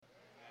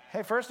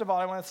Hey, first of all,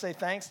 I want to say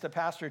thanks to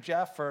Pastor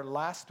Jeff for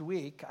last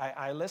week.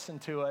 I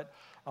listened to it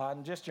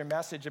on just your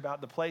message about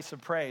the place of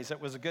praise.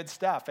 It was good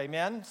stuff,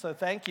 amen? So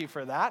thank you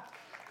for that.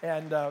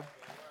 And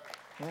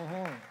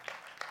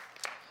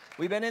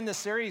we've been in the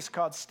series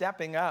called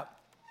Stepping Up.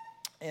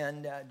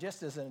 And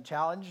just as a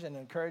challenge and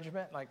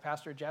encouragement, like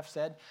Pastor Jeff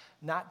said,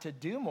 not to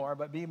do more,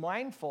 but be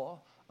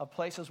mindful of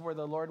places where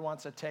the Lord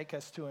wants to take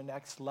us to a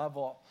next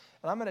level.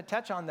 And I'm going to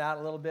touch on that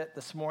a little bit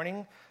this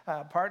morning,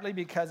 partly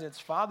because it's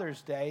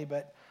Father's Day,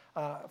 but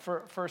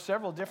for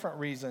several different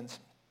reasons.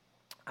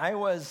 I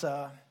was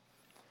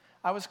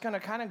going to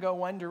kind of go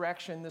one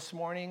direction this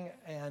morning,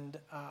 and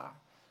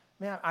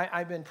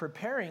I've been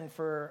preparing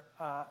for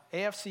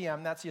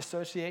AFCM. That's the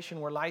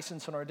association we're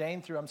licensed and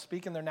ordained through. I'm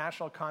speaking their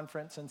national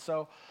conference, and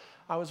so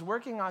I was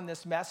working on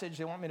this message.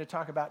 They want me to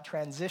talk about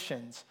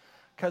transitions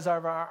because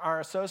of our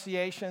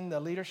association, the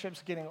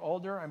leadership's getting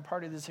older. I'm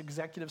part of this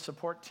executive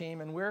support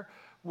team, and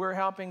we're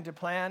helping to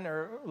plan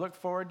or look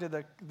forward to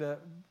the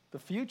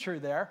future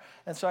there.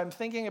 And so I'm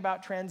thinking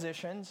about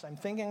transitions. I'm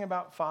thinking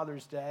about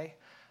Father's Day.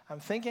 I'm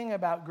thinking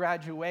about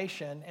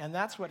graduation, and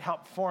that's what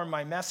helped form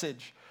my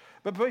message.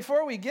 But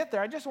before we get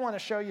there, I just want to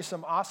show you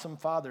some awesome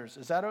fathers.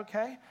 Is that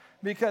okay?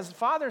 Because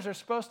fathers are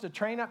supposed to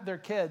train up their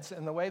kids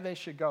in the way they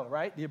should go,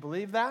 right? Do you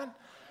believe that?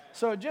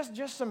 So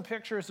just some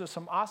pictures of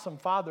some awesome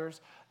fathers.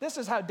 This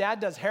is how Dad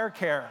does hair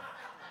care.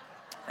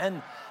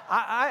 And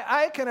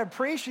I can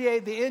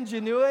appreciate the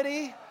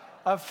ingenuity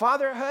of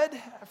fatherhood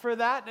for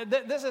that.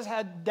 This is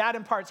how Dad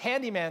imparts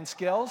handyman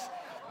skills.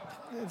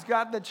 It's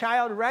got the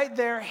child right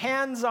there,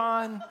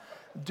 hands-on,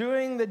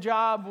 doing the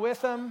job with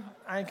them.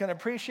 I can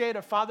appreciate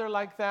a father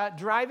like that.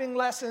 Driving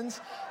lessons,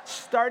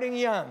 starting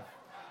young.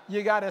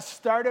 You got to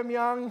start them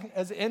young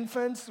as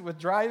infants with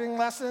driving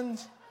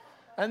lessons.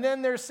 And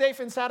then there's safe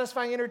and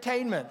satisfying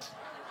entertainment.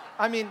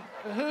 I mean,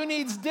 who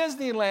needs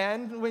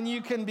Disneyland when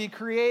you can be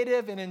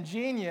creative and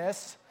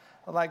ingenious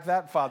like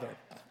that father?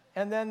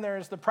 And then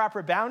there's the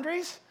proper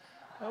boundaries,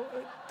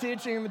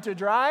 teaching them to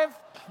drive.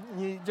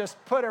 You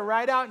just put it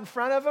right out in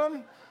front of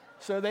them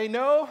so they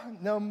know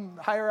no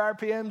higher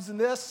RPMs than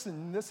this,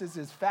 and this is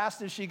as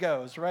fast as she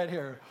goes right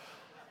here.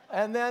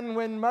 And then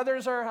when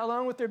mothers are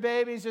alone with their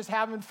babies, just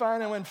having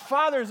fun, and when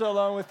fathers are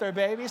alone with their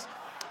babies,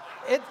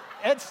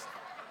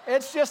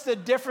 it's just a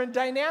different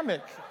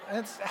dynamic.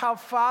 It's how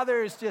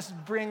fathers just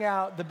bring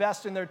out the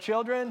best in their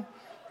children,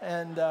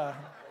 and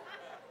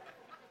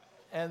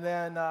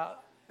then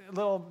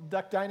little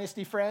Duck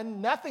Dynasty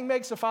friend. Nothing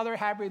makes a father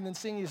happier than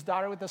seeing his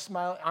daughter with a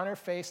smile on her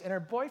face and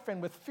her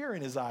boyfriend with fear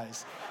in his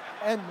eyes.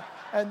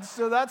 And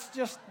so that's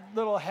just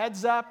little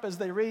heads up as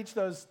they reach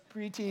those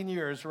preteen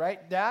years,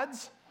 right,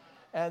 dads?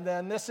 And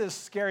then this is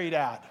Scary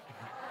Dad.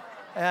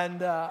 And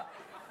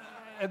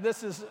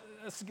this is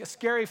a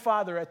scary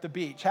father at the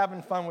beach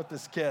having fun with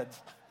his kids.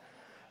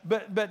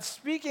 But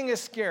speaking of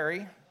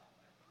scary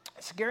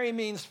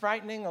means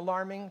frightening,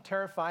 alarming,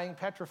 terrifying,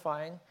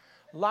 petrifying.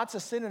 Lots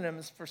of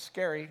synonyms for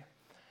scary.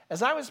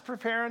 As I was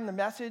preparing the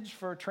message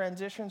for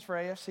transitions for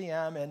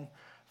AFCM and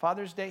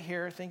Father's Day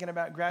here, thinking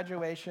about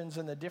graduations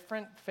and the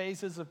different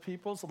phases of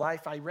people's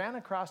life, I ran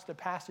across a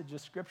passage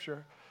of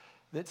Scripture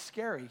that's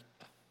scary.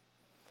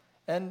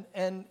 And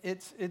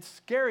it's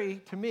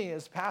scary to me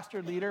as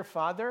pastor, leader,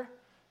 father.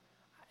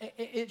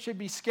 It should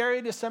be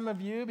scary to some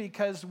of you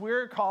because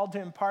we're called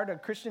to impart a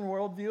Christian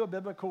worldview, a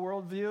biblical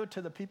worldview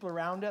to the people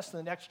around us,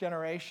 the next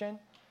generation.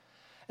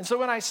 And so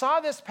when I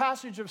saw this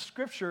passage of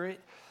Scripture,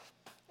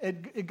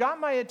 it got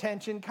my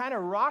attention, kind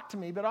of rocked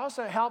me, but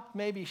also helped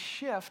maybe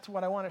shift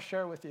what I want to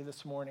share with you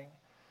this morning.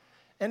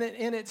 And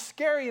it's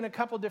scary in a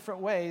couple different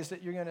ways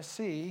that you're going to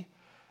see,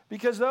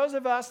 because those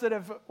of us that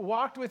have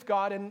walked with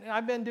God, and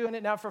I've been doing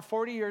it now for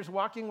 40 years,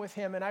 walking with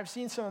Him, and I've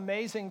seen some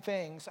amazing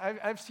things.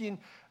 I've seen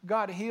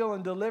God heal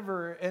and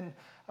deliver, and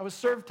I was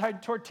served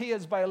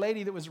tortillas by a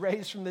lady that was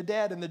raised from the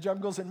dead in the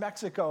jungles in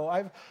Mexico.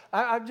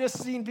 I've just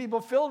seen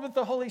people filled with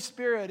the Holy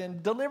Spirit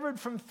and delivered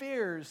from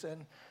fears,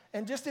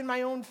 and just in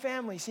my own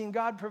family, seen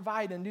God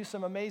provide and do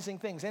some amazing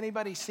things.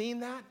 Anybody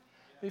seen that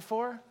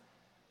before?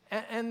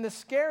 And the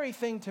scary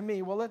thing to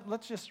me, well,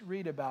 let's just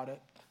read about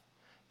it.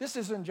 This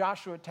is in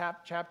Joshua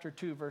chapter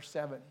 2, verse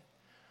 7.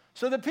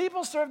 So the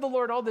people served the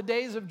Lord all the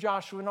days of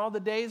Joshua and all the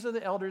days of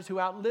the elders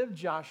who outlived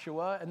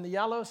Joshua. And the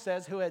yellow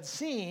says, who had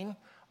seen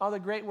all the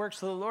great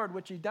works of the Lord,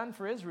 which He'd done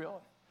for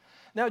Israel.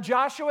 Now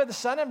Joshua, the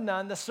son of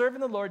Nun, the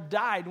servant of the Lord,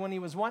 died when he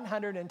was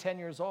 110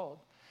 years old.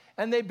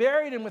 And they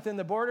buried him within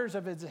the borders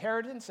of his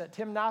inheritance at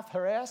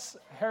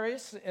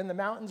Timnath-Heres in the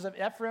mountains of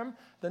Ephraim,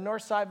 the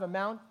north side of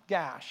Mount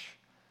Gash.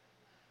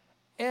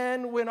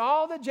 And when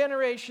all the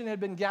generation had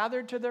been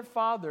gathered to their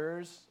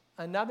fathers,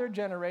 another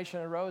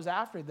generation arose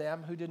after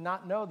them who did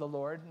not know the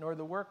Lord, nor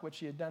the work which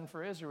He had done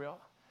for Israel.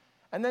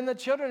 And then the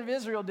children of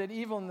Israel did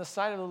evil in the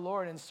sight of the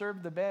Lord and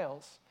served the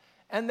Baals.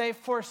 And they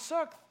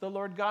forsook the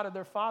Lord God of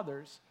their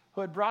fathers,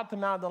 who had brought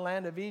them out of the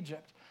land of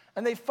Egypt.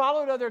 And they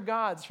followed other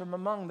gods from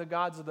among the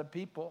gods of the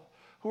people,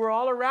 who were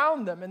all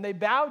around them. And they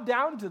bowed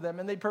down to them,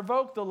 and they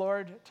provoked the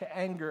Lord to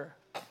anger.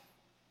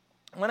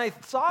 When I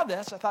saw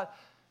this, I thought,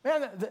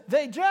 Man,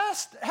 they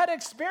just had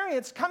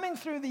experienced coming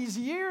through these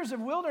years of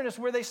wilderness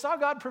where they saw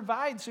God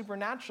provide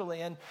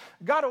supernaturally, and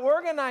God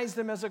organized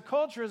them as a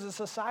culture, as a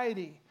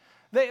society.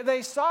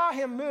 They saw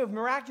him move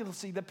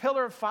miraculously, the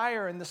pillar of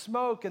fire and the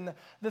smoke and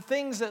the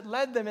things that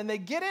led them, and they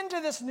get into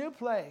this new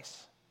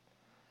place.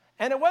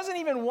 And it wasn't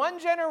even one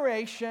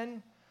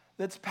generation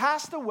that's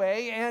passed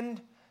away,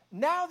 and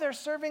now they're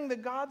serving the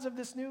gods of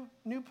this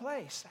new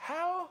place.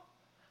 How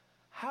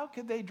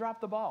could they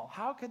drop the ball?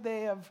 How could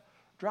they have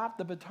dropped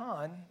the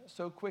baton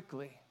so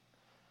quickly?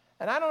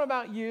 And I don't know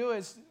about you,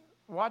 as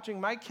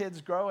watching my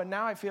kids grow, and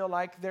now I feel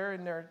like they're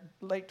in their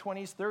late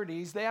 20s,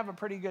 30s, they have a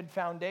pretty good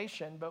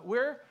foundation, but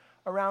we're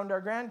around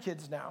our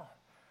grandkids now.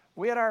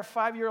 We had our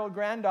 5-year-old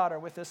granddaughter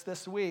with us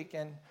this week,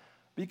 and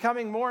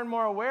becoming more and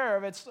more aware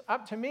of it's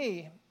up to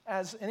me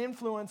as an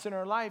influence in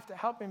her life to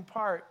help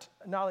impart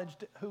knowledge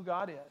to who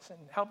God is and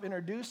help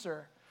introduce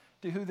her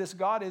to who this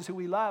God is, who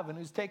we love and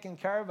who's taking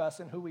care of us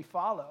and who we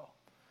follow.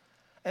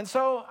 And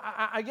so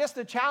I guess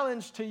the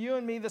challenge to you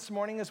and me this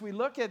morning as we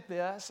look at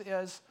this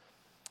is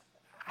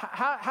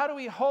how do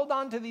we hold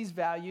on to these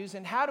values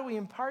and how do we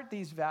impart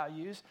these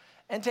values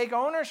and take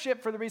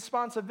ownership for the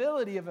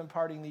responsibility of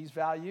imparting these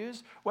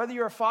values, whether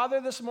you're a father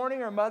this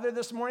morning or a mother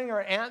this morning or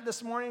an aunt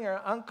this morning or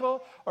an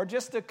uncle or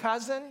just a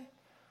cousin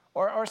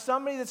or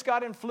somebody that's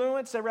got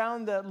influence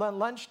around the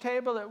lunch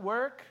table at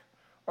work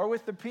or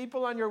with the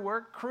people on your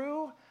work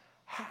crew.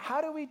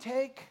 How do we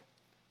take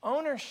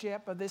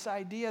ownership of this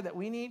idea that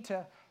we need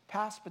to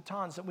pass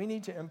batons, that we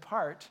need to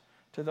impart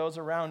to those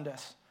around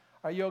us?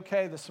 Are you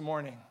okay this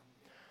morning?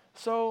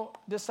 So,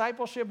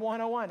 Discipleship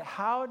 101,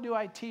 how do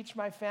I teach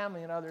my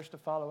family and others to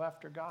follow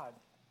after God?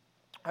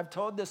 I've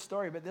told this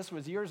story, but this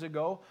was years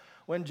ago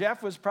when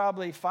Jeff was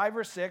probably 5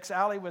 or 6,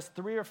 Allie was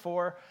 3 or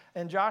 4,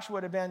 and Josh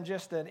would have been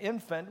just an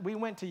infant. We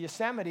went to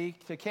Yosemite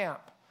to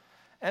camp.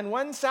 And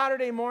one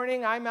Saturday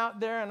morning, I'm out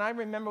there, and I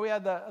remember we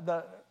had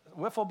the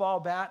wiffle ball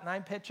bat, and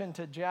I'm pitching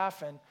to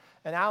Jeff, and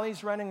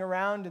Allie's running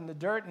around in the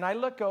dirt, and I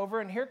look over,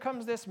 and here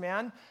comes this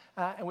man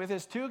with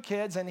his 2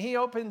 kids, and he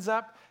opens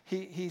up,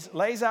 he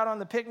lays out on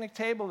the picnic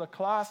table a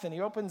cloth, and he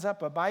opens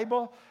up a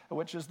Bible,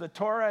 which is the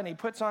Torah, and he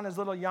puts on his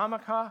little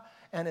yarmulke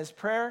and his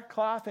prayer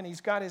cloth, and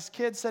he's got his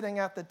kids sitting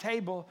at the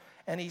table,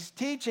 and he's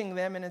teaching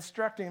them and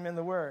instructing them in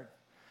the Word.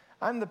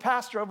 I'm the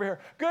pastor over here.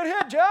 Good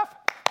hit, Jeff.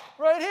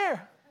 Right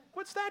here.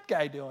 What's that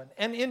guy doing?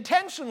 And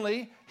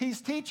intentionally,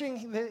 he's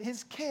teaching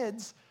his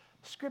kids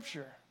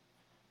Scripture.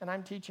 And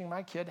I'm teaching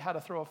my kid how to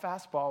throw a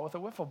fastball with a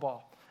wiffle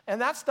ball. And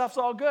that stuff's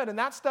all good, and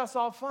that stuff's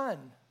all fun.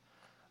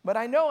 But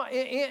I know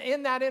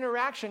in that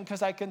interaction,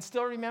 because I can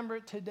still remember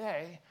it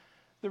today,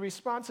 the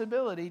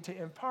responsibility to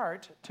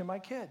impart to my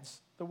kids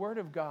the Word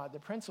of God, the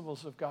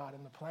principles of God,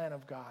 and the plan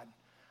of God.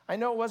 I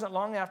know it wasn't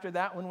long after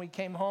that when we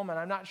came home, and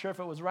I'm not sure if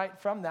it was right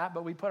from that,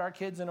 but we put our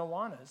kids in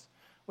Awanas,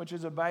 which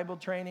is a Bible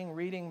training,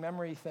 reading,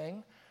 memory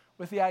thing,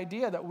 with the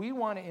idea that we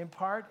want to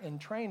impart and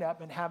train up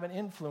and have an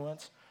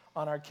influence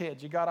on our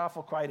kids. You got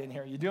awful quiet in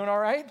here. You doing all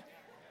right?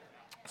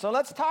 So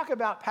let's talk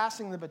about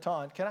passing the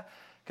baton. Can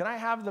I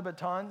have the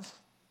batons?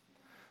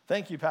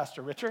 Thank you,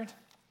 Pastor Richard.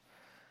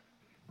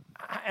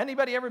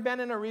 Anybody ever been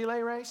in a relay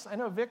race? I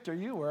know, Victor,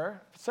 you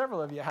were.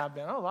 Several of you have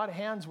been. Oh, a lot of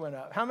hands went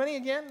up. How many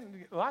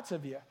again? Lots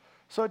of you.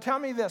 So tell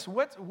me this.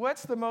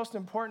 What's the most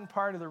important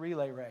part of the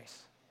relay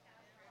race?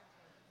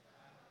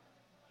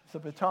 The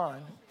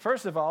baton.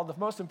 First of all, the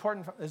most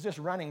important is just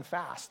running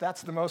fast.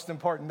 That's the most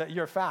important, that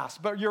you're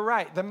fast. But you're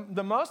right.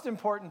 The most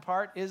important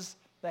part is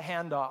the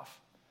handoff.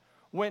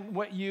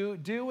 What you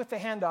do with the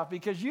handoff,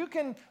 because you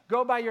can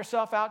go by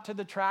yourself out to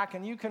the track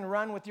and you can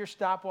run with your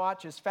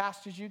stopwatch as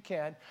fast as you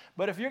can.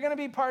 But if you're going to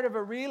be part of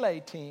a relay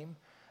team,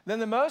 then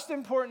the most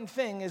important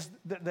thing is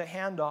the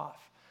handoff.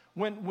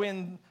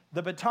 When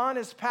the baton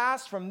is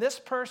passed from this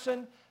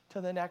person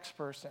to the next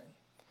person.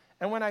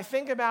 And when I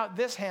think about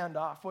this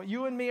handoff, what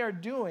you and me are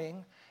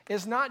doing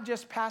is not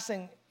just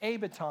passing a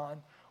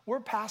baton, we're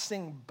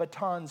passing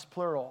batons,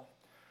 plural.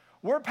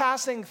 We're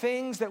passing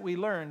things that we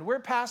learned. We're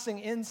passing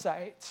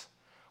insights.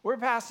 We're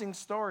passing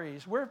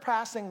stories. We're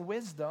passing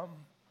wisdom.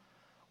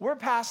 We're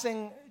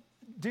passing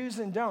do's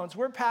and don'ts.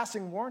 We're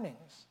passing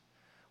warnings.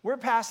 We're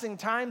passing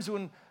times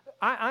when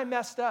I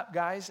messed up,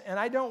 guys, and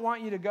I don't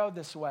want you to go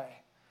this way.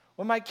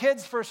 When my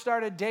kids first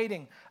started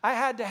dating, I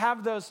had to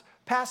have those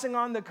passing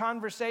on the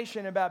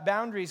conversation about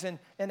boundaries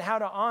and how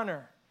to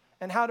honor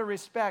and how to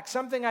respect,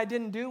 something I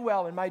didn't do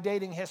well in my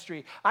dating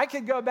history. I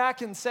could go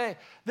back and say,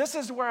 this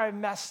is where I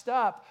messed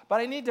up,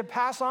 but I need to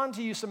pass on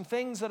to you some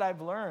things that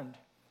I've learned.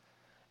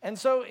 And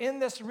so in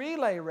this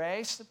relay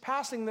race,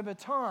 passing the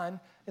baton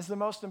is the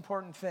most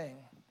important thing.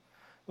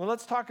 Well,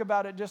 let's talk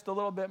about it just a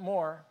little bit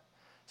more.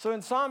 So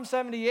in Psalm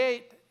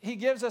 78, he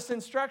gives us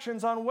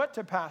instructions on what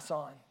to pass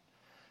on.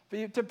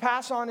 To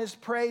pass on his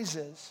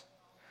praises.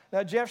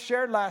 Now, Jeff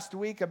shared last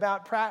week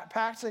about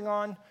passing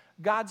on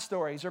God's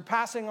stories or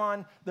passing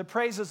on the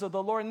praises of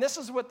the Lord. And this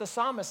is what the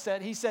psalmist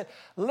said. He said,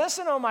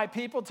 listen, O my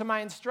people, to my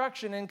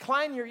instruction.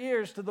 Incline your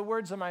ears to the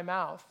words of my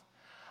mouth.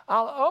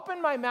 I'll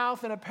open my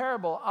mouth in a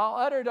parable. I'll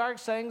utter dark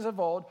sayings of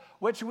old,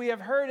 which we have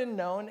heard and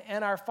known,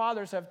 and our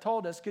fathers have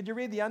told us. Could you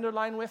read the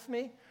underline with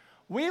me?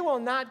 We will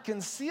not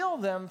conceal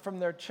them from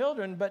their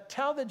children, but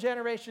tell the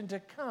generation to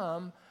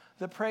come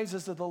the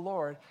praises of the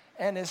Lord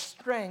and his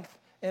strength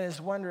and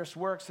his wondrous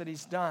works that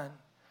he's done.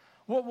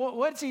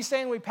 What's he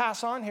saying we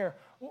pass on here?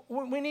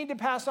 We need to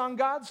pass on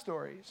God's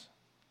stories.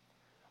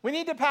 We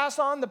need to pass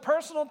on the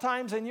personal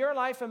times in your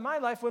life and my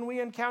life when we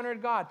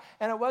encountered God.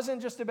 And it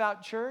wasn't just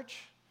about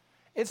church.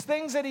 It's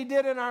things that he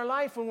did in our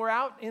life when we're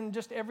out in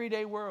just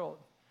everyday world.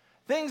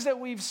 Things that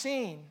we've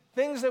seen,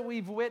 things that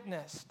we've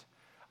witnessed.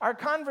 Our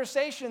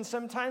conversation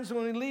sometimes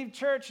when we leave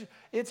church,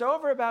 it's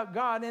over about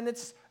God and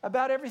it's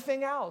about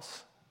everything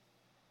else.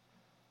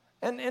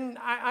 And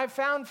I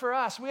found for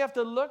us, we have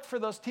to look for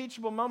those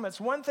teachable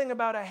moments. One thing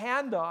about a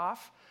handoff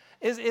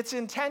is it's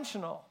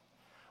intentional.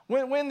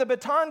 When the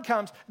baton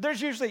comes, there's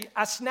usually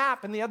a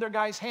snap in the other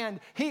guy's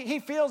hand. He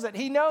feels it.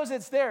 He knows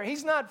it's there.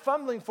 He's not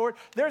fumbling for it.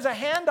 There's a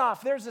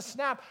handoff. There's a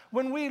snap.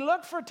 When we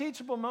look for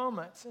teachable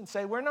moments and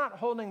say, we're not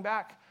holding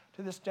back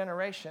to this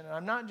generation, and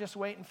I'm not just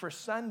waiting for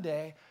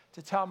Sunday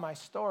to tell my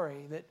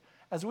story, that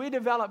as we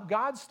develop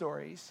God's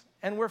stories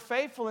and we're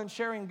faithful in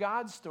sharing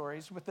God's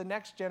stories with the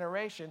next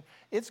generation,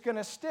 it's going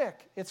to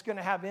stick. It's going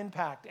to have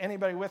impact.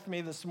 Anybody with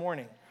me this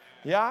morning?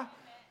 Yeah?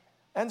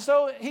 And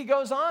so he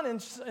goes on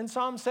in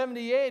Psalm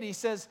 78, he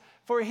says,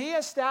 for he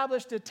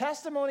established a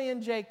testimony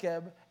in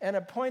Jacob and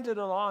appointed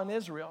a law in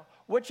Israel,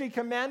 which he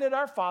commanded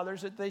our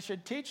fathers that they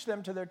should teach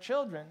them to their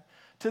children,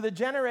 to the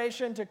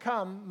generation to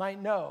come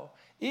might know,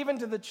 even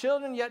to the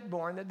children yet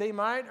born, that they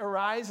might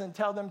arise and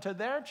tell them to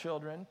their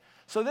children.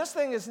 So this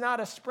thing is not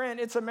a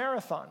sprint, it's a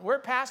marathon. We're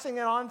passing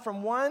it on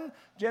from one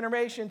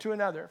generation to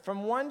another,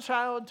 from one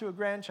child to a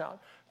grandchild,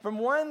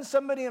 from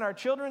somebody in our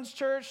children's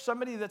church,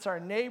 somebody that's our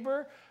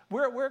neighbor.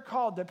 We're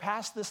called to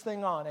pass this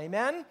thing on,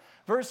 amen?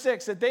 Verse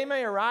 6, that they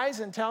may arise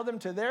and tell them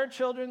to their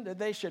children that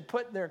they should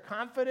put their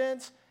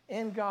confidence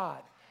in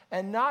God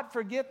and not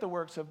forget the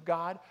works of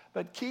God,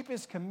 but keep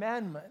his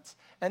commandments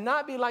and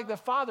not be like the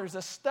fathers,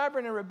 a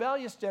stubborn and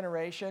rebellious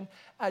generation,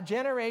 a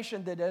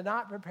generation that did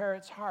not prepare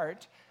its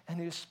heart and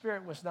whose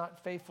spirit was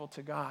not faithful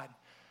to God.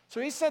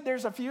 So he said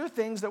there's a few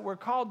things that we're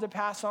called to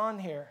pass on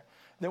here,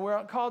 that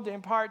we're called to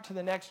impart to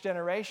the next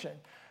generation.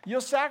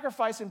 You'll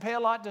sacrifice and pay a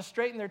lot to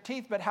straighten their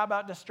teeth, but how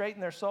about to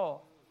straighten their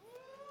soul?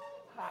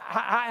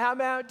 How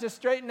about to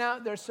straighten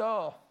out their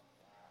soul?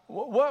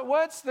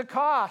 What's the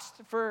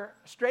cost for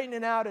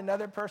straightening out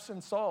another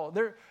person's soul?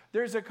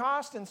 There's a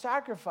cost in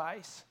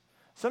sacrifice.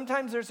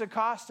 Sometimes there's a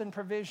cost in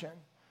provision.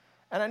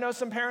 And I know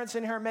some parents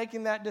in here are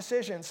making that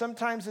decision.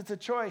 Sometimes it's a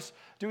choice.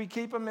 Do we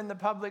keep them in the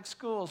public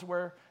schools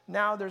where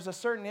now there's a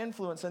certain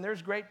influence, and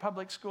there's great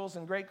public schools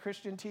and great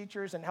Christian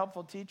teachers and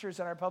helpful teachers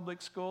in our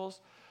public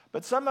schools?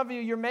 But some of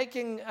you, you're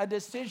making a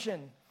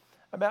decision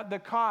about the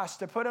cost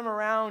to put them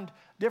around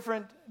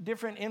different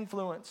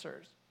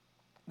influencers.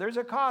 There's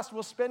a cost.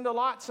 We'll spend a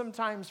lot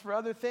sometimes for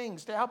other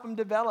things to help them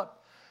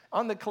develop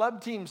on the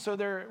club team so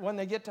when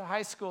they get to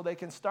high school, they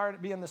can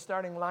be in the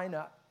starting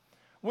lineup.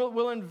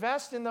 We'll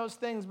invest in those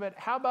things, but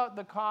how about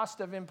the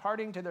cost of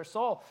imparting to their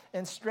soul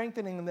and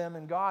strengthening them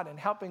in God and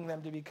helping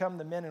them to become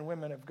the men and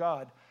women of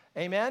God?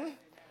 Amen?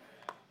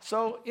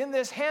 So in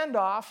this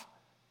handoff,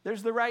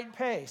 there's the right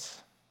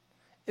pace.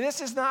 This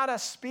is not a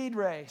speed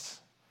race.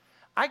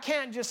 I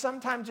can't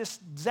sometimes just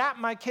zap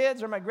my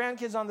kids or my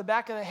grandkids on the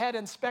back of the head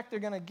and expect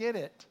they're going to get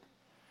it.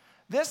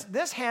 This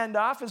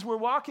handoff is we're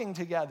walking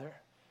together.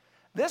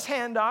 This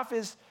handoff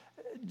is,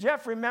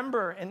 Jeff,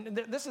 remember, and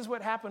this is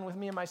what happened with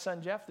me and my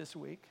son Jeff this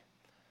week.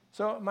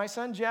 So my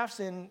son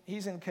Jeff's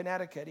he's in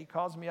Connecticut. He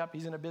calls me up.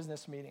 He's in a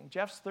business meeting.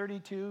 Jeff's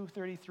 32,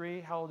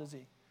 33. How old is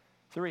he?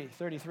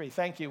 33.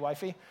 Thank you,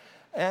 wifey.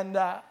 And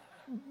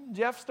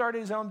Jeff started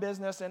his own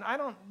business, and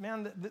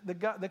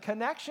the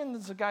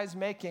connections the guy's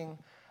making,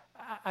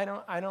 I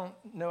don't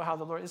know how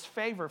the Lord, it's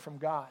favor from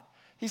God.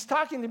 He's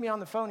talking to me on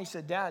the phone. He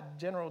said, Dad,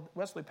 General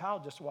Wesley Powell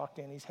just walked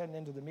in. He's heading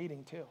into the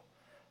meeting too.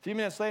 A few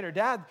minutes later,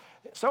 Dad,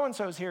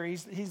 so-and-so's here.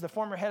 He's the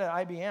former head of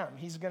IBM.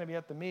 He's going to be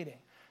at the meeting.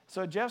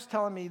 So Jeff's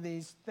telling me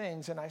these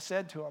things, and I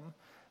said to him,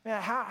 man,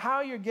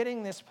 how you're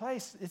getting this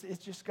place,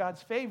 it's just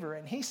God's favor.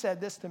 And he said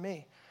this to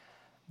me.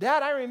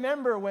 Dad, I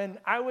remember when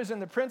I was in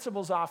the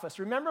principal's office.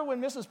 Remember when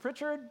Mrs.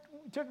 Pritchard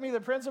took me to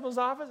the principal's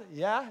office?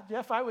 Yeah,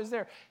 Jeff, I was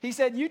there. He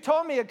said, you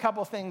told me a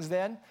couple things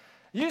then.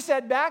 You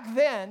said back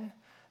then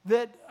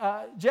that,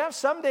 Jeff,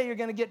 someday you're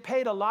going to get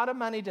paid a lot of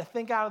money to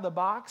think out of the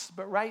box,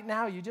 but right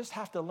now you just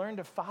have to learn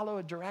to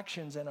follow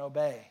directions and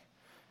obey.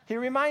 He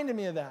reminded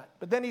me of that.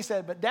 But then he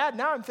said, but Dad,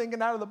 now I'm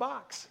thinking out of the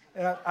box.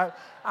 And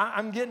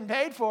I'm getting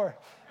paid for it.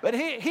 But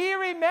he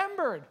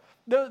remembered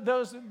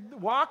those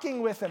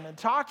walking with him and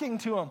talking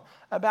to him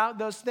about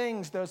those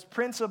things, those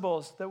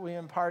principles that we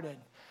imparted.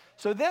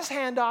 So this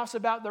handoff's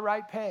about the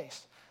right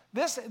pace.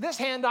 This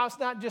handoff's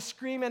not just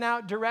screaming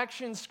out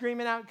directions,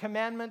 screaming out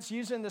commandments,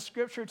 using the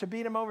scripture to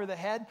beat them over the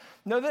head.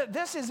 No,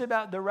 this is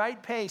about the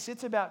right pace.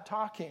 It's about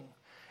talking.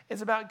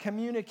 It's about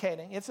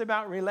communicating. It's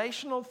about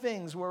relational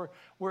things where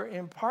we're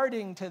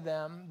imparting to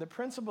them the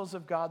principles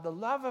of God, the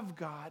love of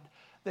God,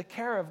 the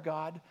care of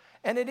God.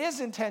 And it is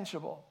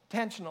intentional,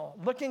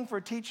 looking for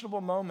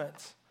teachable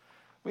moments.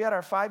 We had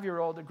our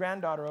 5-year-old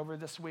granddaughter over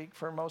this week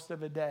for most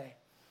of a day.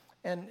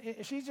 And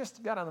she's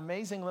just got an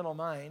amazing little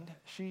mind.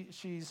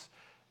 She's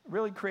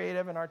really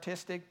creative and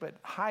artistic, but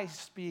high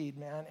speed,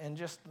 man. And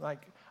just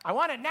like, I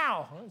want it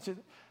now.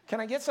 Can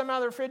I get some out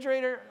of the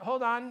refrigerator?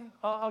 Hold on.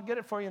 I'll get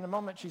it for you in a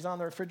moment. She's on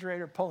the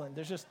refrigerator pulling.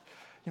 There's just,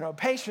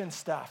 patience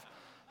stuff.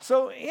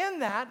 So in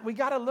that, we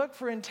got to look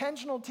for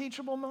intentional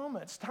teachable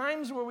moments,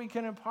 times where we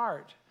can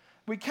impart.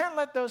 We can't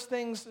let those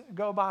things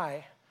go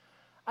by.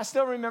 I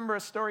still remember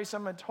a story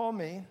someone told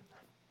me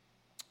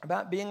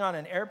about being on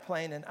an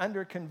airplane and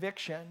under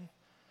conviction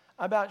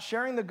about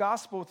sharing the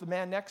gospel with the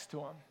man next to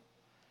him.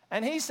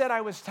 And he said,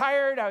 I was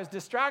tired, I was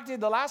distracted.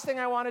 The last thing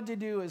I wanted to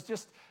do is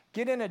just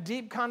get in a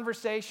deep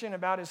conversation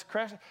about his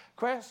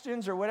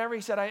questions or whatever.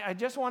 He said, I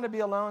just want to be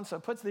alone, so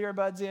puts the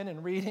earbuds in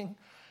and reading.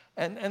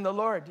 And the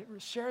Lord,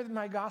 share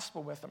my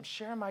gospel with him,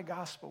 share my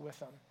gospel with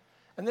him.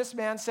 And this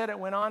man said it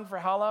went on for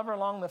however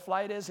long the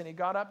flight is, and he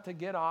got up to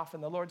get off,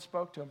 and the Lord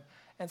spoke to him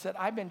and said,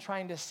 I've been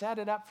trying to set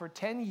it up for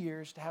 10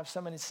 years to have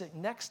somebody sit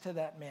next to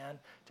that man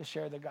to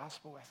share the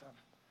gospel with him.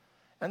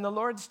 And the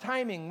Lord's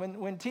timing,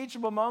 when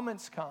teachable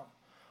moments come,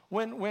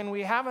 when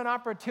we have an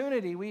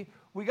opportunity, we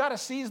got to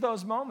seize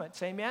those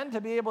moments, amen,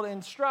 to be able to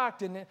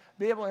instruct and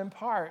be able to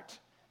impart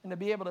and to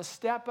be able to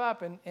step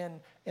up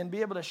and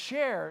be able to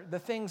share the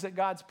things that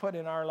God's put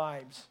in our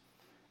lives.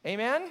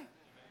 Amen?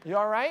 You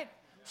all right?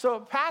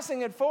 So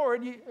passing it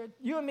forward,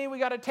 you and me, we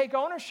got to take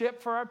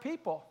ownership for our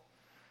people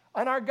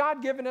and our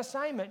God-given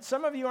assignment.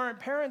 Some of you aren't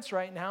parents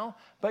right now,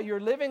 but you're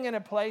living in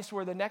a place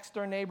where the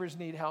next-door neighbors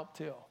need help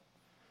too.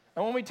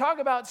 And when we talk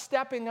about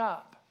stepping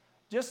up,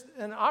 just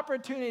an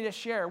opportunity to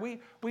share. We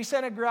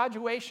sent a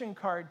graduation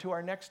card to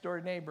our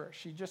next-door neighbor.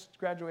 She just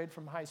graduated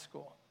from high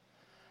school.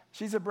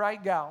 She's a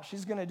bright gal.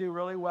 She's going to do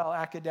really well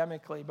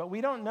academically, but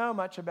we don't know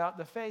much about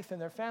the faith in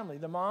their family.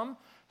 The mom,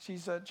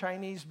 she's a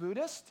Chinese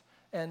Buddhist,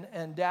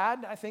 and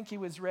dad, I think he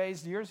was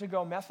raised years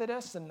ago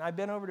Methodist, and I've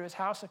been over to his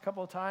house a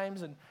couple of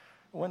times, and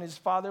when his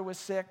father was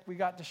sick, we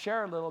got to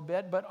share a little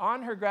bit. But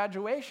on her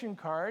graduation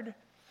card,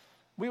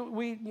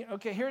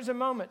 okay, here's a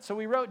moment. So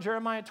we wrote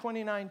Jeremiah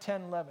 29,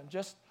 10, 11,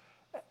 just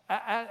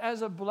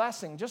as a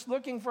blessing, just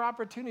looking for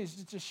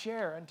opportunities to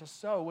share and to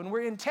sow. When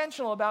we're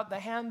intentional about the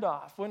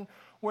handoff, when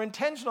we're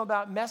intentional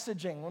about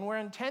messaging, when we're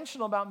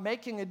intentional about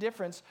making a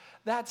difference,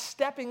 that's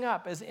stepping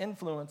up as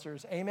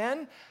influencers.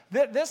 Amen?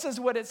 This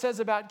is what it says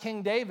about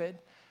King David.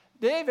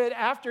 David,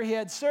 after he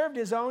had served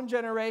his own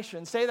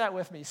generation, say that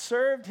with me,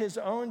 served his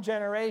own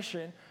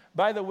generation,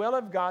 by the will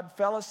of God,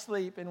 fell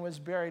asleep and was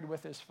buried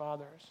with his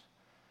fathers.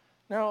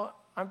 Now,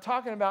 I'm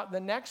talking about the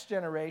next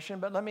generation,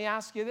 but let me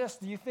ask you this.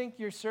 Do you think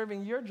you're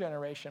serving your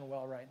generation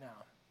well right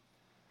now?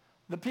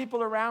 The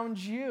people around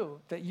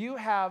you that you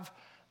have,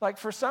 like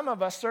for some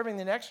of us, serving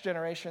the next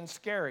generation is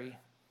scary.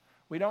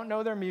 We don't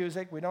know their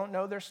music. We don't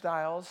know their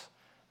styles.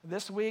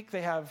 This week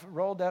they have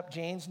rolled up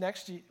jeans.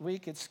 Next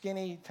week it's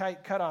skinny,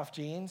 tight cutoff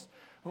jeans.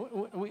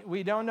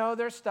 We don't know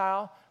their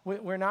style.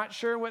 We're not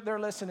sure what they're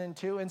listening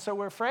to, and so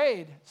we're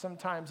afraid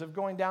sometimes of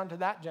going down to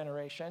that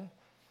generation.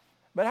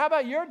 But how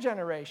about your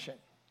generation?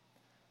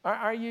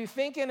 Are you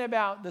thinking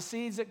about the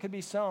seeds that could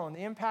be sown,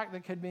 the impact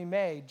that could be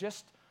made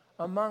just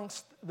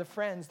amongst the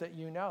friends that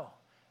you know?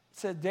 It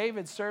said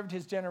David served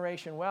his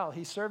generation well.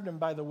 He served him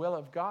by the will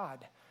of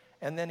God,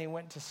 and then he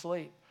went to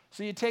sleep.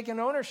 So you take an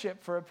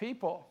ownership for a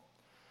people.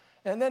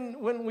 And then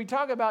when we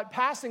talk about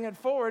passing it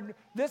forward,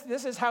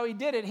 this is how he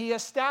did it. He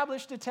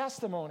established a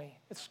testimony.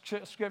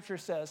 Scripture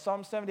says,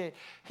 Psalm 78.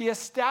 He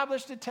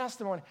established a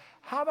testimony.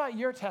 How about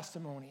your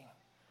testimony?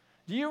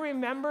 Do you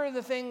remember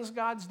the things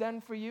God's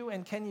done for you,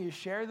 and can you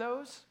share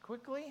those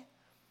quickly?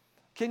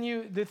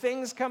 Do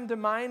things come to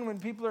mind when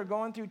people are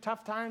going through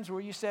tough times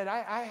where you said,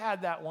 I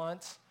had that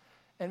once,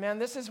 and man,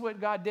 this is what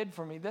God did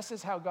for me. This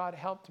is how God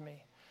helped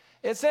me.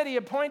 It said he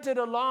appointed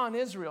a law in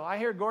Israel. I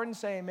hear Gordon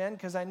say amen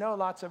because I know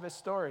lots of his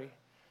story.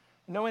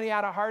 I know when he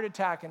had a heart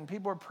attack and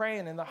people were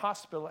praying in the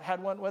hospital, it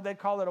had what they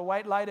call it a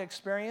white light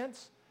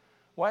experience.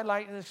 White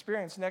light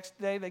experience. Next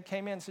day they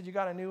came in and said, you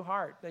got a new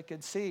heart. They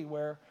could see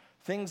where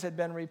things had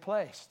been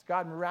replaced.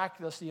 God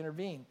miraculously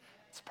intervened.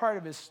 It's part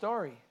of his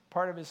story,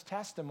 part of his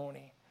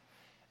testimony.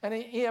 And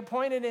he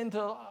appointed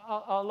into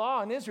a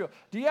law in Israel.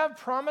 Do you have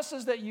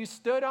promises that you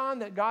stood on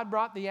that God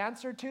brought the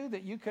answer to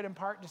that you could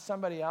impart to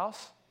somebody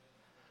else?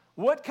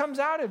 What comes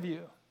out of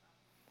you?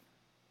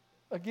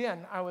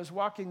 Again, I was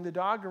walking the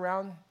dog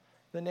around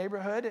the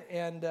neighborhood,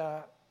 and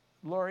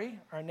Lori,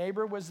 our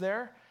neighbor, was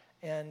there.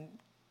 And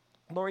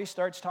Lori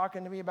starts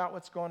talking to me about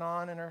what's going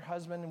on and her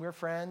husband, and we're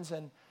friends.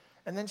 And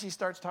then she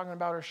starts talking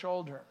about her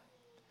shoulder.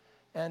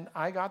 And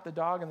I got the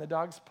dog, and the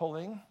dog's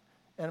pulling.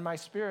 And in my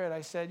spirit,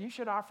 I said, you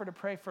should offer to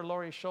pray for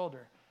Lori's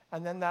shoulder.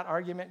 And then that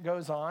argument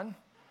goes on.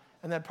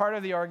 And then part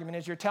of the argument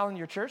is you're telling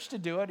your church to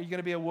do it. Are you going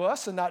to be a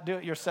wuss and not do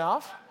it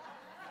yourself?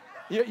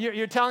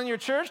 You're telling your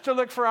church to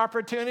look for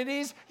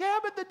opportunities. Yeah,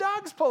 but the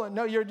dog's pulling.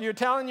 No, you're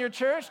telling your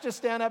church to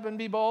stand up and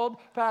be bold,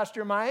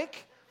 Pastor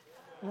Mike.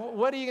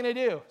 What are you going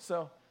to do?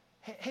 So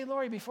Hey,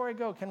 Lori, before I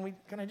go,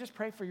 can I just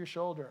pray for your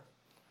shoulder?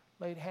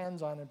 Laid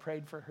hands on and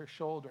prayed for her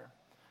shoulder.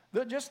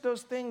 Just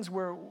those things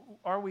where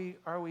are we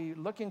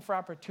looking for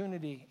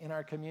opportunity in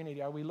our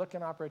community? Are we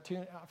looking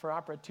for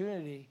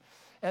opportunity?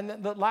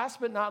 And the last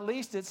but not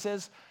least, it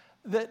says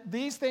that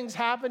these things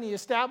happen. He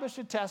established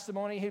a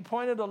testimony. He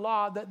appointed a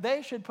law that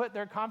they should put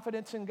their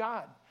confidence in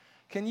God.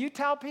 Can you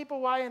tell people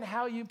why and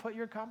how you put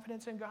your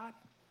confidence in God?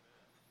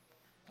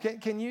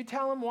 Can you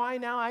tell them why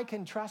now I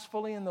can trust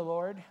fully in the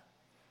Lord?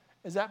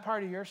 Is that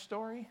part of your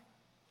story?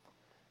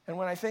 And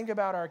when I think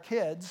about our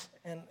kids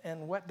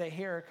and what they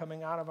hear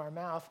coming out of our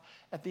mouth,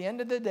 at the end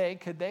of the day,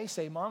 could they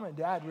say, Mom and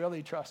Dad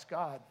really trust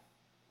God?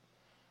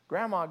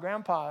 Grandma,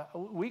 Grandpa,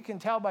 we can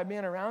tell by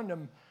being around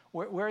them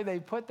where they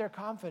put their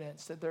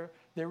confidence, that they're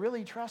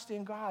really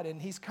trusting God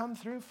and He's come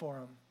through for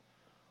them.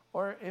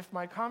 Or if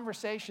my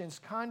conversation's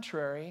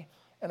contrary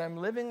and I'm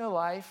living a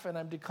life and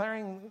I'm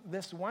declaring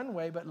this one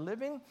way, but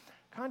living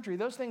contrary,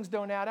 those things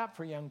don't add up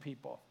for young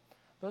people.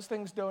 Those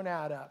things don't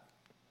add up.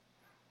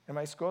 Am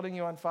I scolding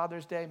you on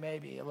Father's Day?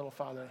 Maybe a little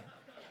father.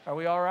 Are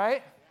we all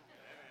right?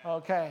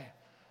 Okay.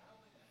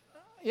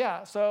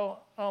 Yeah, so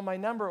my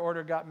number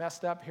order got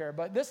messed up here.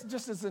 But this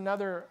just is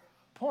another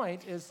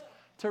point, is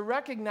to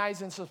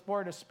recognize and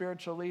support a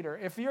spiritual leader.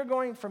 If you're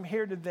going from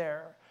here to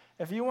there,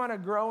 if you want to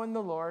grow in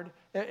the Lord,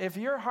 if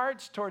your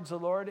heart's towards the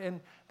Lord, and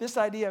this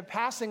idea of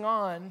passing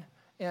on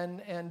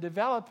and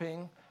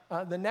developing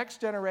the next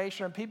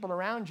generation of people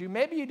around you,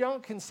 maybe you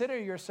don't consider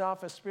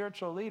yourself a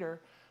spiritual leader,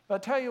 but I'll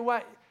tell you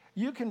what,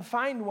 you can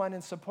find one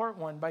and support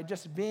one by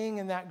just being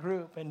in that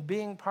group and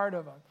being part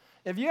of them.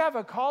 If you have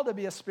a call to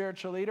be a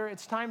spiritual leader,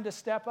 it's time to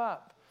step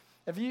up.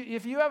 If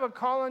you have a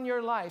call in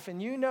your life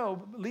and you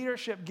know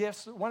leadership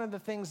gifts, one of the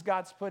things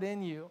God's put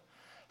in you,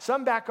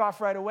 some back off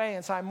right away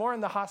and say, I'm more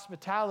in the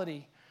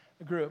hospitality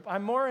group.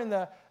 I'm more in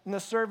the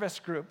service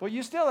group. Well,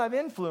 you still have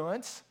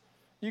influence.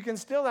 You can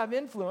still have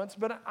influence,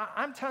 but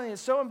I'm telling you,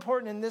 it's so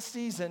important in this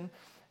season.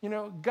 You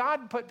know,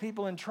 God put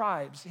people in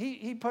tribes.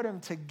 He put them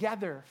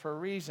together for a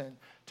reason,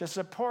 to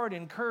support,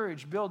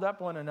 encourage, build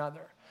up one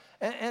another.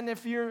 And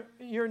if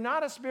you're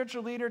not a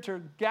spiritual leader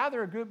to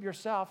gather a group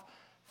yourself,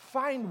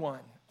 find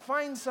one.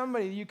 Find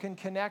somebody you can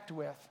connect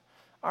with.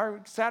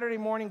 Our Saturday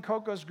morning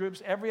Cocos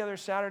groups, every other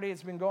Saturday,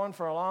 it's been going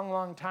for a long,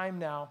 long time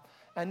now.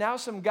 And now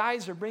some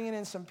guys are bringing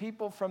in some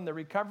people from the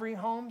recovery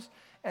homes,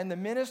 and the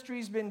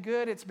ministry's been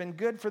good. It's been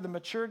good for the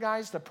mature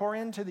guys to pour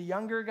into the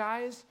younger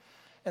guys.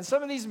 And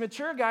some of these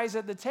mature guys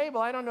at the table,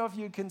 I don't know if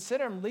you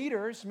consider them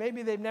leaders.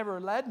 Maybe they've never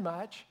led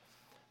much.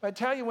 But I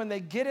tell you, when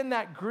they get in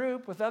that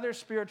group with other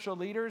spiritual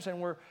leaders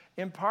and we're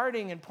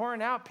imparting and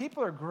pouring out,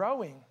 people are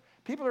growing.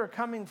 People are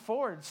coming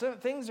forward. So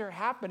things are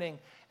happening.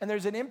 And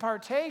there's an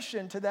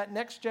impartation to that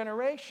next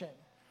generation.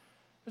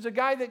 There's a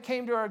guy that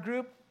came to our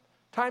group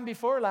time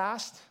before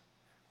last.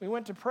 We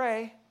went to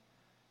pray.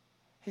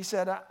 He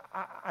said,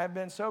 I've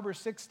been sober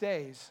 6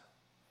 days.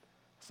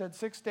 I said,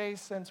 6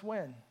 days since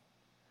when?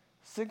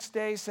 6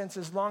 days since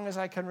as long as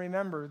I can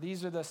remember.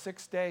 These are the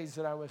 6 days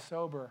that I was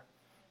sober.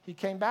 He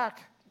came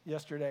back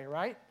yesterday,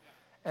 right?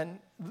 And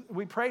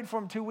we prayed for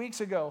him 2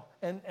 weeks ago,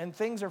 and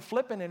things are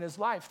flipping in his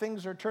life.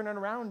 Things are turning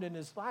around in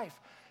his life.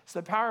 It's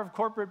the power of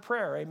corporate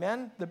prayer,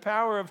 amen? The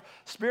power of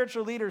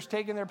spiritual leaders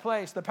taking their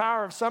place. The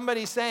power of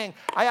somebody saying,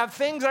 I have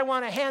things I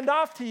want to hand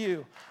off to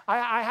you.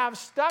 I have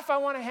stuff I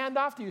want to hand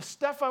off to you,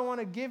 stuff I want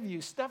to give you,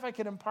 stuff I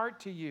can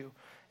impart to you,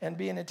 and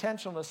being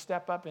intentional to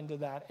step up into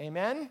that,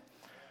 amen?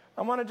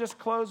 I want to just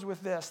close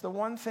with this. The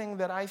one thing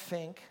that I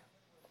think,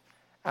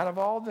 out of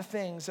all the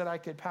things that I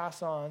could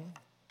pass on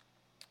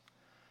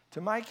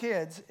to my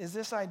kids, is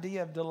this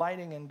idea of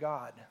delighting in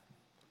God.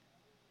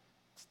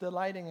 It's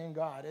delighting in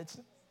God.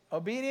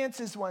 Obedience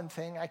is one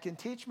thing. I can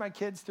teach my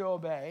kids to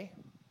obey.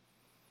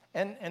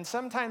 And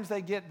sometimes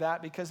they get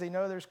that because they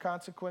know there's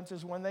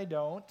consequences when they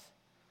don't.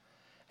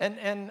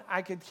 And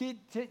I could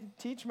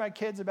teach my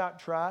kids about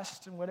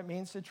trust and what it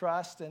means to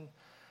trust. And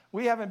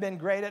we haven't been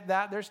great at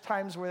that. There's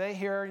times where they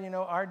hear,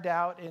 our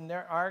doubt and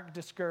our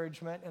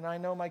discouragement. And I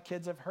know my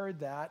kids have heard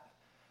that.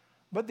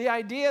 But the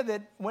idea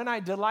that when I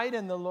delight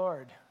in the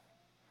Lord,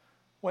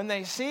 when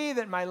they see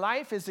that my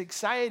life is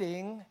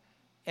exciting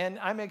and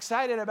I'm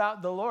excited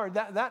about the Lord,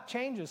 that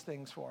changes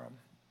things for them.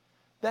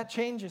 That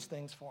changes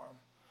things for them.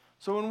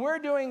 So when we're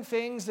doing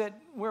things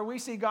where we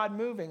see God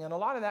moving, and a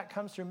lot of that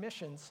comes through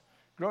missions.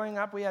 Growing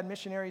up, we had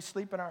missionaries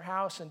sleep in our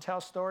house and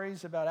tell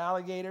stories about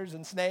alligators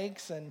and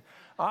snakes and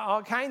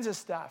all kinds of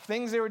stuff,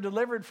 things they were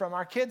delivered from.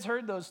 Our kids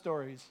heard those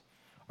stories.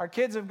 Our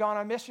kids have gone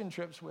on mission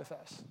trips with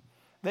us.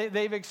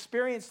 They've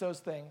experienced those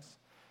things.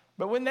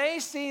 But when they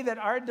see that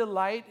our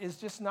delight is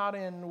just not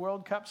in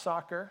World Cup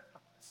soccer,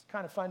 it's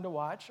kind of fun to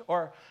watch,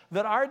 or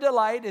that our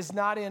delight is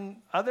not in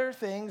other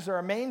things, or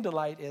our main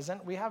delight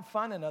isn't. We have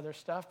fun in other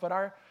stuff,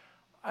 but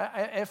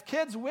if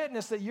kids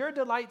witness that your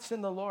delight's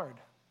in the Lord,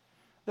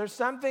 there's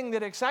something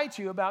that excites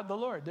you about the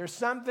Lord. There's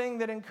something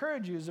that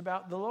encourages you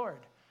about the Lord.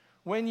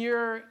 When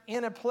you're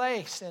in a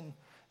place and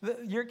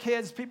your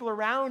kids, people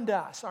around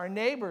us, our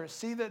neighbors,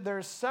 see that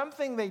there's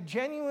something they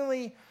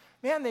genuinely,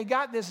 they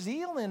got this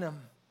zeal in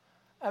them.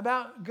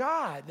 about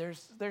God.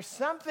 There's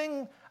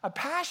something, a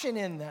passion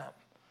in them.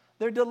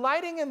 They're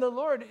delighting in the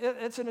Lord.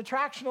 It's an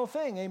attractional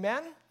thing,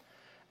 amen?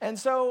 And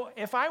so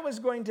if I was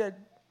going to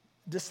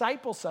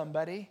disciple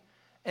somebody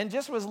and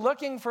just was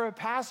looking for a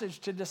passage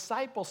to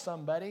disciple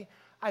somebody,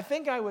 I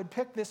think I would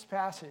pick this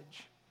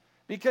passage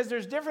because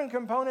there's different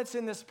components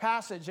in this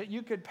passage that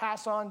you could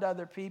pass on to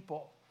other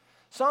people.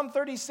 Psalm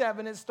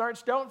 37, it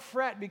starts, "Don't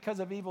fret because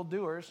of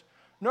evildoers,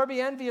 nor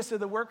be envious of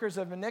the workers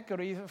of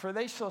iniquity, for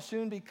they shall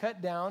soon be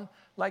cut down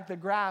like the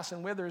grass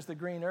and withers the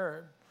green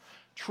herb.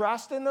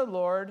 Trust in the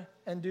Lord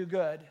and do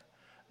good.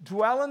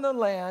 Dwell in the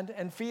land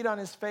and feed on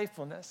his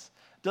faithfulness.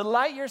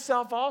 Delight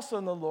yourself also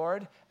in the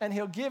Lord, and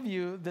he'll give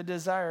you the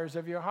desires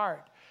of your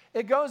heart."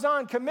 It goes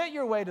on, "Commit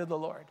your way to the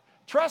Lord.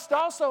 Trust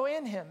also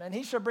in him, and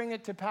he shall bring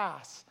it to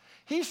pass.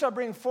 He shall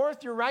bring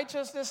forth your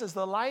righteousness as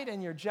the light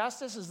and your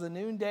justice as the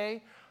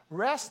noonday.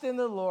 Rest in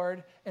the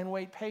Lord and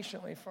wait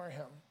patiently for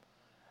him."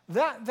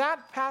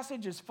 That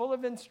passage is full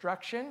of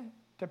instruction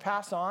to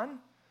pass on,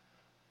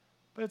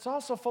 but it's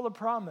also full of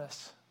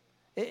promise.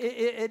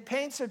 It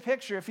paints a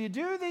picture. If you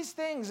do these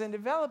things and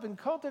develop and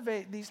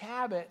cultivate these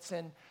habits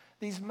and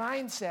these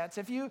mindsets,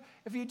 if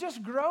you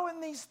just grow in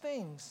these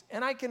things,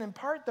 and I can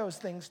impart those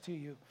things to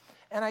you,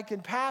 and I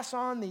can pass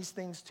on these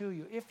things to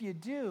you, if you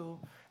do,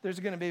 there's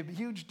going to be a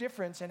huge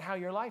difference in how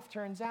your life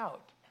turns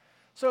out.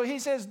 So he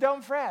says,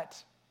 don't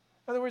fret.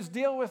 In other words,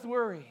 deal with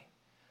worry.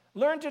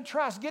 Learn to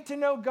trust. Get to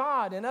know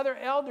God and other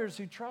elders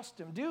who trust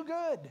him. Do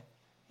good.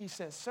 He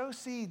says, sow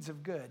seeds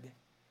of good.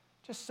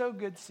 Just sow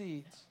good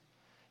seeds.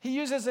 He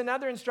uses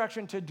another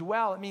instruction to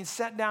dwell. It means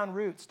set down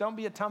roots. Don't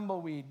be a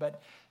tumbleweed, but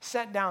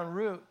set down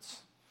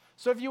roots.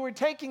 So if you were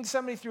taking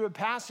somebody through a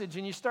passage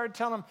and you started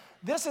telling them,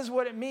 this is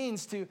what it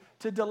means to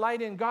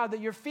delight in God, that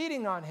you're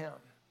feeding on him.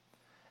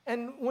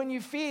 And when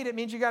you feed, it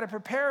means you got to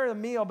prepare a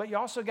meal, but you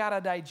also got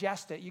to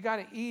digest it. You got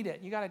to eat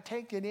it. You got to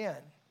take it in.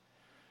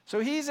 So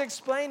he's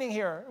explaining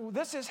here,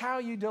 this is how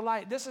you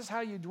delight. This is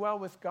how you dwell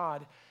with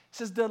God. He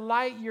says,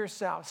 delight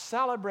yourself,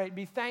 celebrate,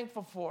 be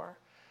thankful for.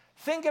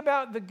 Think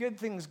about the good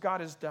things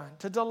God has done.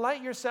 To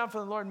delight yourself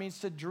in the Lord means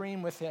to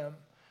dream with him,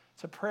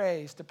 to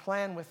praise, to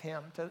plan with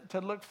him,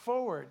 to look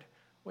forward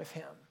with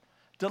him.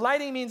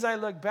 Delighting means I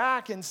look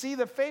back and see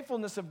the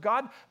faithfulness of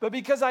God, but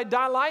because I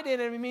delight in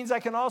it, it means I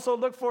can also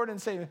look forward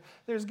and say,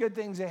 there's good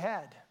things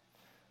ahead.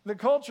 The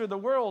culture, the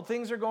world,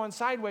 things are going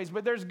sideways,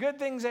 but there's good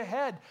things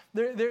ahead.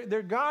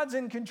 God's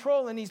in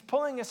control, and he's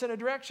pulling us in a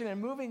direction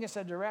and moving us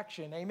a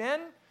direction.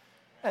 Amen?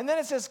 And then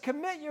it says,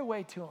 commit your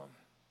way to him.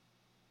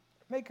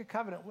 Make a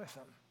covenant with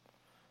him.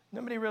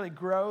 Nobody really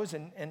grows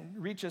and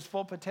reaches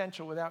full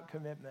potential without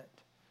commitment.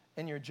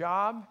 In your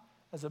job,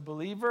 as a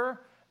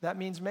believer, that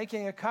means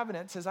making a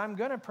covenant. It says, I'm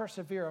going to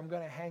persevere. I'm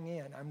going to hang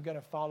in. I'm going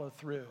to follow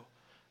through.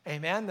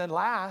 Amen? Then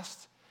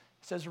last,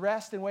 it says,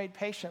 rest and wait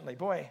patiently.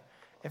 Boy,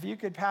 if you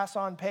could pass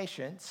on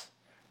patience,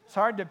 it's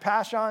hard to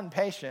pass on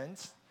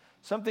patience,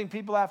 something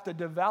people have to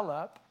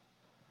develop.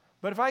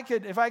 But if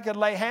I could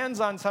lay hands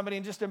on somebody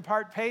and just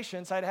impart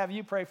patience, I'd have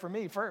you pray for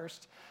me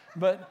first.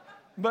 But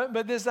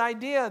this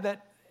idea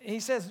that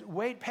he says,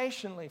 wait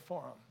patiently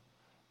for him.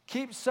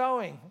 Keep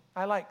sowing.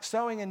 I like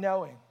sowing and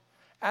knowing.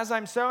 As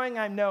I'm sowing,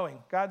 I'm knowing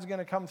God's going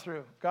to come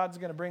through. God's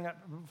going to bring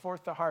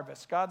forth the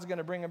harvest. God's going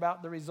to bring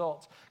about the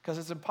results because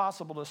it's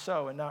impossible to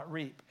sow and not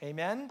reap.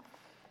 Amen?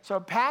 So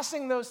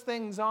passing those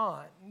things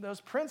on, those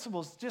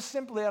principles, just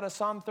simply out of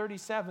Psalm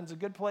 37 is a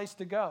good place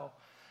to go.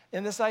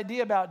 And this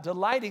idea about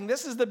delighting,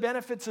 this is the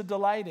benefits of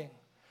delighting.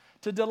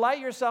 To delight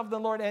yourself in the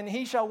Lord, and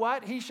he shall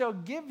what? He shall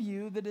give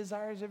you the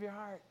desires of your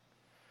heart.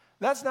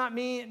 Doesn't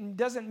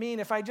mean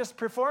if I just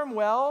perform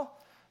well,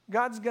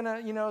 God's going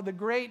to, the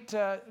great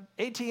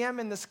ATM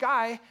in the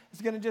sky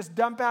is going to just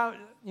dump out,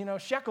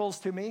 shekels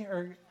to me,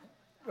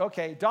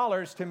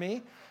 dollars to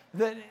me.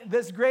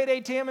 This great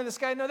ATM in the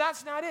sky. No,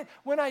 that's not it.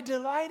 When I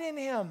delight in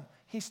him,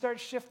 he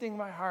starts shifting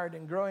my heart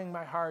and growing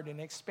my heart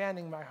and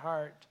expanding my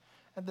heart.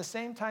 At the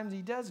same time,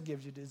 he does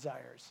give you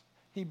desires.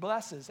 He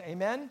blesses.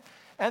 Amen?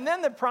 And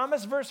then the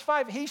promise, verse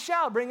 5, he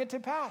shall bring it to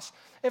pass.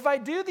 If I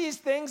do these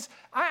things,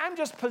 I'm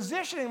just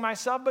positioning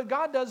myself, but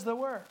God does the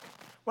work.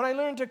 When I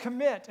learn to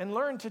commit and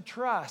learn to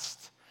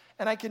trust,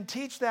 and I can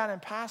teach that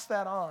and pass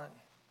that on.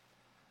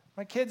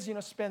 My kids,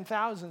 spend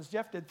thousands.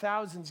 Jeff did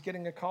thousands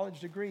getting a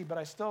college degree, but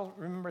I still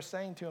remember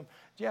saying to him,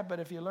 Jeff, but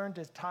if you learn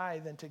to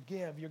tithe and to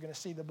give, you're going to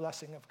see the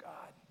blessing of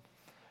God.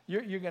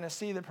 You're going to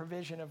see the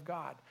provision of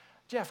God.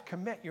 Jeff,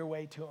 commit your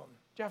way to him.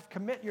 Jeff,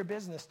 commit your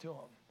business to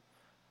him.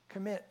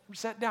 Commit,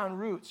 set down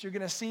roots. You're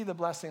going to see the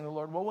blessing of the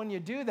Lord. Well, when you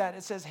do that,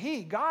 it says,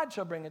 God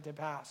shall bring it to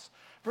pass.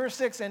 Verse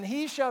 6, and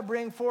he shall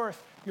bring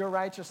forth your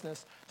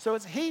righteousness. So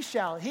it's he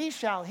shall.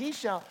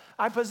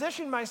 I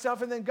position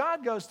myself, and then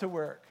God goes to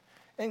work.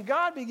 And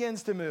God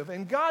begins to move,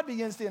 and God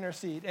begins to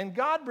intercede, and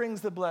God brings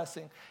the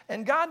blessing,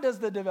 and God does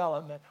the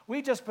development.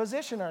 We just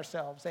position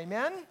ourselves,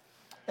 amen?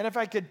 And if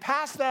I could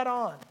pass that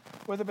on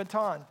with a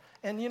baton,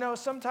 and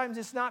sometimes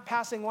it's not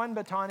passing one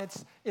baton,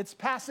 it's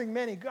passing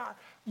many. God,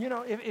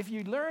 if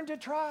you learn to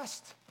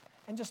trust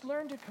and just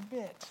learn to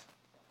commit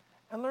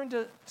and learn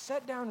to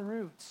set down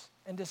roots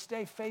and to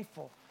stay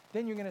faithful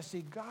then you're going to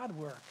see God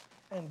work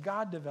and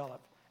God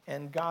develop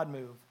and God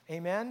move.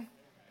 Amen?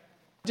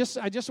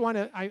 I just want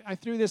to, I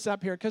threw this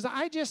up here because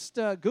I just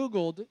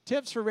Googled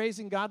tips for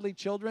raising godly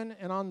children,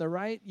 and on the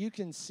right you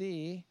can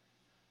see,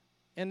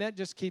 and that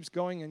just keeps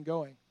going and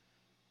going,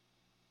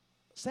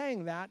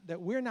 saying that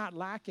we're not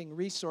lacking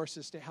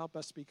resources to help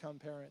us become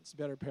parents,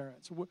 better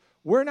parents.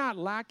 We're not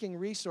lacking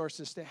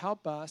resources to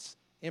help us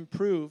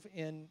improve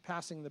in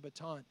passing the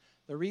baton.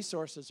 The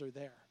resources are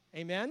there.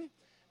 Amen?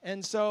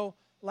 And so,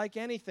 like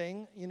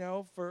anything,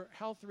 for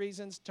health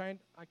reasons,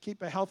 I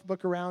keep a health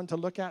book around to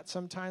look at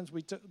sometimes.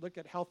 We look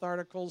at health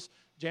articles.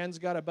 Jen's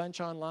got a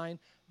bunch online.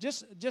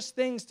 Just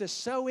things to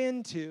sow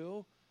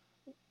into,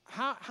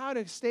 how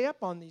to stay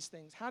up on these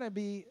things, how to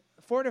be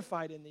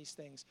fortified in these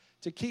things,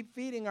 to keep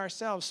feeding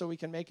ourselves so we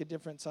can make a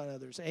difference on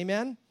others.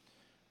 Amen?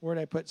 Where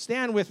did I put?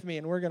 Stand with me,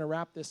 and we're going to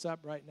wrap this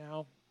up right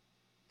now.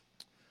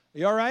 Are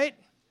you all right?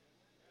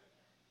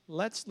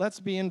 Let's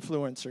be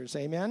influencers.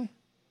 Amen?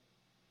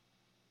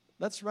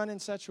 Let's run in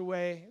such a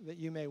way that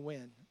you may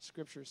win,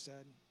 Scripture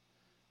said.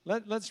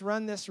 Let's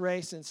run this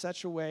race in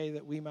such a way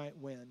that we might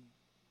win.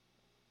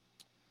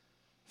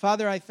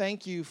 Father, I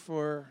thank you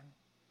for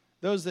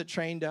those that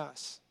trained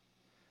us.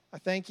 I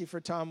thank you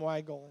for Tom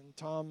Weigel and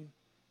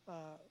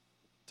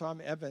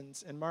Tom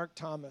Evans and Mark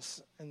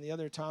Thomas and the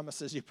other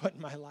Thomases you put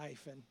in my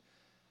life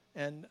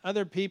and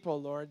other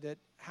people, Lord, that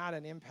had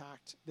an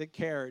impact, that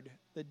cared,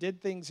 that did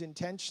things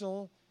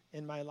intentional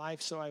in my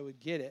life so I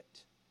would get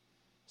it,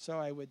 so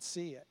I would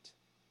see it.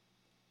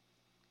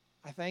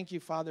 I thank you,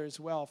 Father, as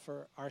well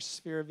for our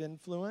sphere of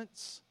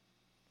influence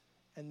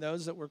and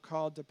those that we're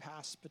called to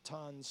pass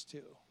batons to.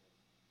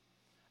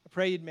 I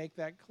pray you'd make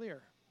that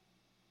clear.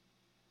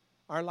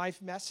 Our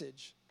life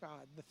message,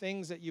 God, the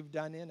things that you've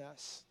done in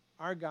us,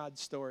 our God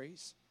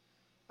stories.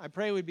 I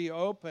pray we'd be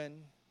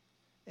open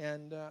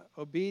and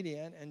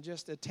obedient and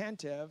just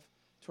attentive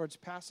towards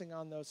passing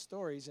on those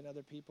stories in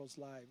other people's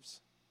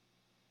lives.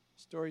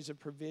 Stories of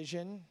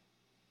provision,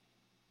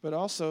 but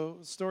also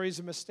stories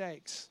of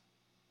mistakes.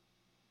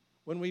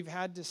 When we've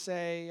had to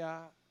say,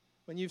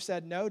 when you've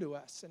said no to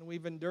us, and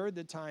we've endured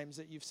the times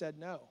that you've said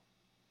no,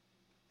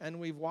 and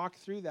we've walked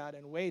through that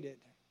and waited.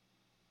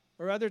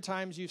 Or other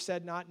times you've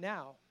said not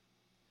now,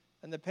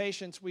 and the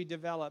patience we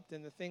developed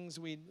and the things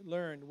we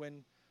learned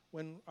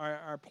when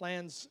our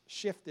plans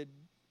shifted,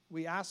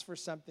 we asked for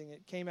something,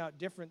 it came out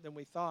different than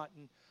we thought,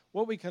 and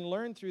what we can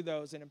learn through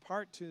those and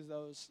impart to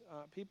those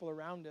people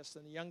around us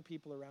and the young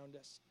people around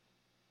us.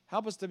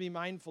 Help us to be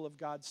mindful of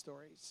God's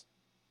stories.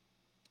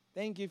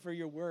 Thank you for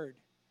your word.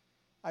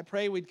 I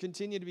pray we'd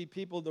continue to be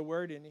people of the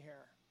word in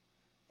here.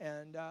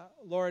 And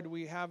Lord,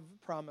 we have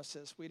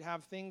promises. We'd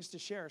have things to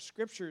share,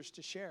 scriptures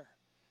to share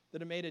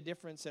that have made a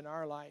difference in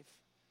our life.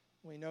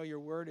 We know your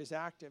word is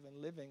active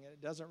and living, and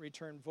it doesn't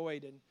return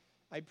void. And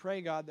I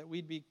pray, God, that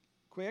we'd be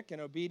quick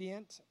and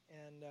obedient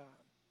and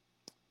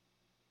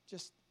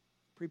just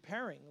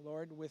preparing,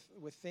 Lord,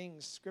 with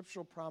things,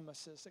 scriptural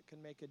promises that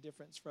can make a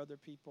difference for other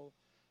people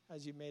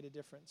as you made a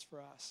difference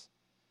for us.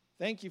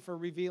 Thank you for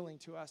revealing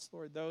to us,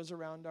 Lord, those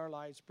around our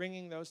lives,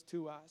 bringing those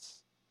to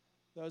us,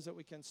 those that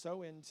we can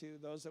sow into,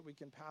 those that we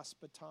can pass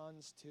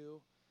batons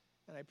to.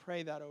 And I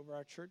pray that over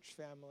our church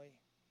family.